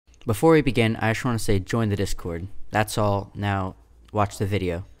Before we begin, I just want to say join the Discord. That's all. Now, watch the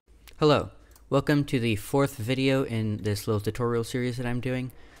video. Hello. Welcome to the fourth video in this little tutorial series that I'm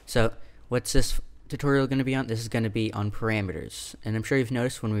doing. So, what's this tutorial going to be on? This is going to be on parameters. And I'm sure you've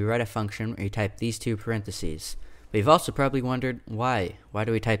noticed when we write a function, we type these two parentheses. But you've also probably wondered why. Why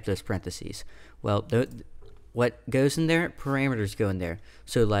do we type those parentheses? Well, what goes in there? Parameters go in there.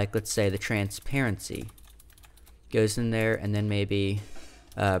 So, like, let's say the transparency goes in there, and then maybe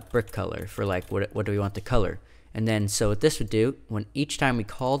brick color for like what do we want the color. And then so what this would do, when each time we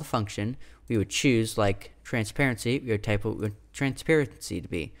call the function, we would choose like transparency, we would type what we want transparency to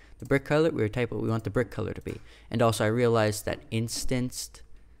be. The brick color, we would type what we want the brick color to be. And also I realized that instanced,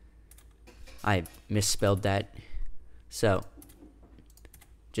 I misspelled that, so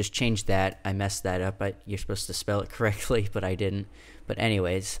just change that. I messed that up. You're supposed to spell it correctly, but I didn't. But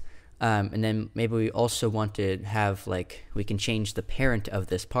anyways, and then maybe we also want to have, like, we can change the parent of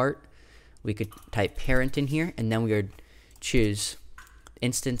this part. We could type parent in here, and then we would choose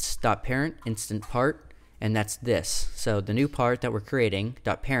instance.parent, instant part, and that's this. So the new part that we're creating,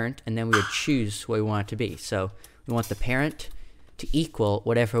 .parent, and then we would choose what we want it to be. So we want the parent to equal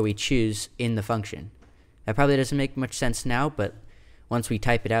whatever we choose in the function. That probably doesn't make much sense now, but once we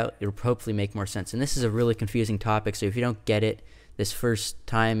type it out, it'll hopefully make more sense. And this is a really confusing topic, so if you don't get it this first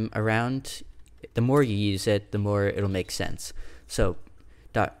time around, the more you use it, the more it'll make sense. So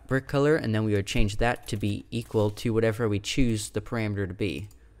dot brick color, and then we would change that to be equal to whatever we choose the parameter to be.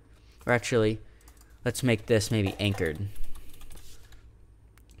 Or actually, let's make this maybe anchored.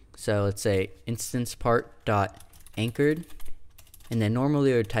 So let's say instance part dot anchored, and then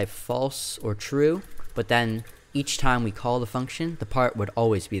normally we would type false or true, but then each time we call the function, the part would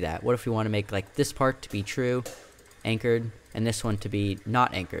always be that. What if we want to make like this part to be true, anchored, and this one to be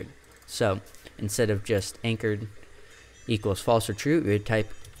not anchored? So instead of just anchored equals false or true, we would type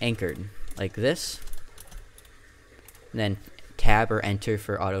anchored like this, and then tab or enter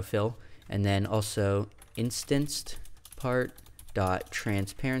for autofill, and then also instanced part dot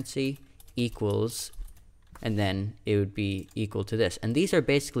transparency equals, and then it would be equal to this. And these are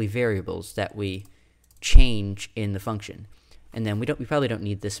basically variables that we change in the function. And then we probably don't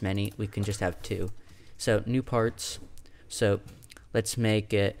need this many. We can just have two. So new parts. So let's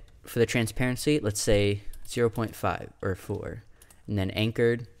make it for the transparency, let's say 0.5 or 4. And then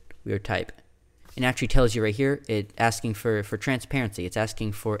anchored, we would type. It actually tells you right here, it asking for transparency, it's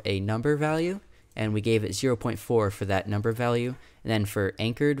asking for a number value, and we gave it 0.4 for that number value. And then for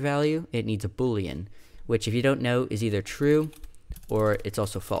anchored value, it needs a boolean, which if you don't know is either true or it's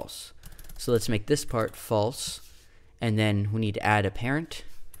also false. So let's make this part false, and then we need to add a parent.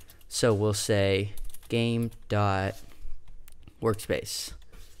 So we'll say game.workspace.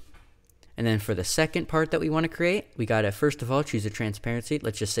 And then for the second part that we want to create, we gotta first of all choose a transparency.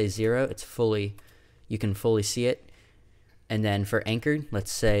 Let's just say 0. It's fully, you can fully see it. And then for anchored,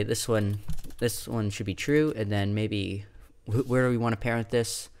 let's say this one should be true. And then maybe where do we want to parent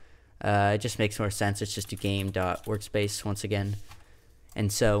this? It just makes more sense. It's just a game.workspace once again. And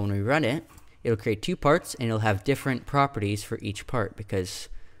so when we run it, it'll create two parts, and it'll have different properties for each part because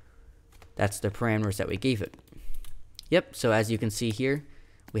that's the parameters that we gave it. Yep, so as you can see here,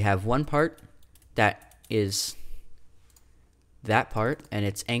 we have one part that is that part, and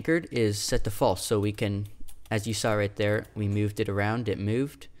its anchored is set to false. So we can, as you saw right there, we moved it around, it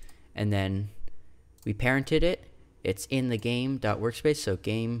moved, and then we parented it. It's in the game.workspace, so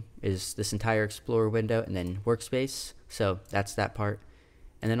game is this entire Explorer window, and then workspace, so that's that part.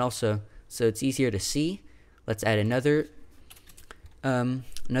 And then also, so it's easier to see, let's add another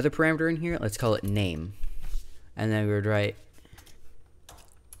parameter in here. Let's call it name. And then we would write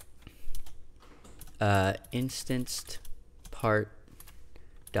instanced part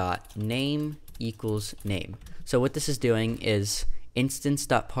dot name equals name. So what this is doing is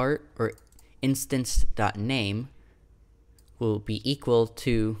instance.part or instance.name will be equal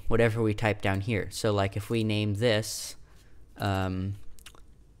to whatever we type down here. So like if we name this,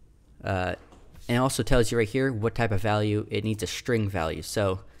 and it also tells you right here what type of value. It needs a string value.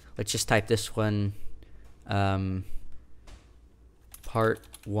 So let's just type this one, part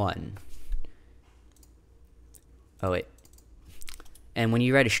 1. Oh wait. And when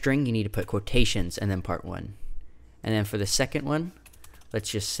you write a string, you need to put quotations and then part 1. And then for the second one, let's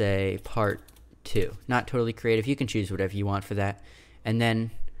just say part 2. Not totally creative. You can choose whatever you want for that. And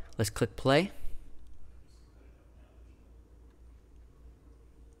then let's click play.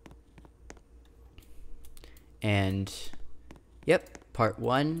 And yep, part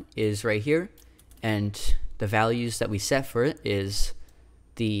 1 is right here, and the values that we set for it is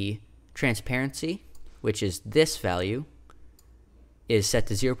the transparency, which is this value, is set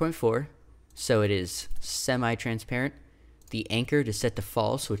to 0.4, so it is semi-transparent. The anchored is set to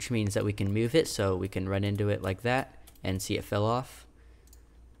false, which means that we can move it, so we can run into it like that and see it fell off.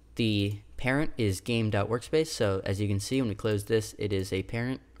 The parent is game.workspace, so as you can see when we close this, it is a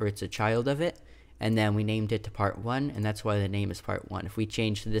parent, or it's a child of it, and then we named it to part 1, and that's why the name is part 1. If we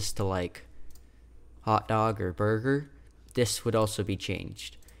change this to like hot dog or burger, this would also be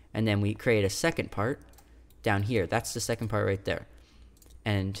changed. And then we create a second part down here. That's the second part right there.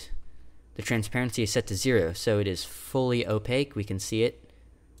 And the transparency is set to 0, so it is fully opaque. We can see it.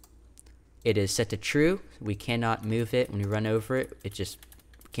 It is set to true. We cannot move it. When we run over it, it just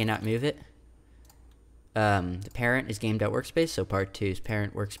cannot move it. The parent is game.workspace, so part 2 is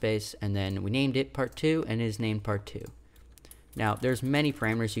parent workspace, and then we named it part 2, and it is named part 2. Now, there's many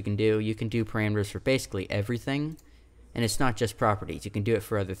parameters you can do. You can do parameters for basically everything, and it's not just properties. You can do it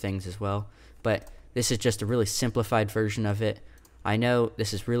for other things as well, but this is just a really simplified version of it. I know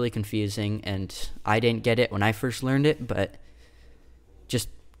this is really confusing, and I didn't get it when I first learned it, but just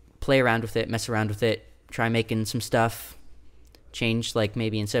play around with it, mess around with it, try making some stuff, change like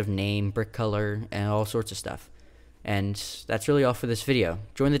maybe instead of name, brick color, and all sorts of stuff. And that's really all for this video.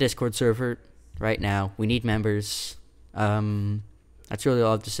 Join the Discord server right now. We need members. That's really all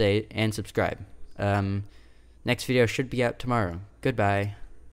I have to say, and subscribe. Next video should be out tomorrow. Goodbye.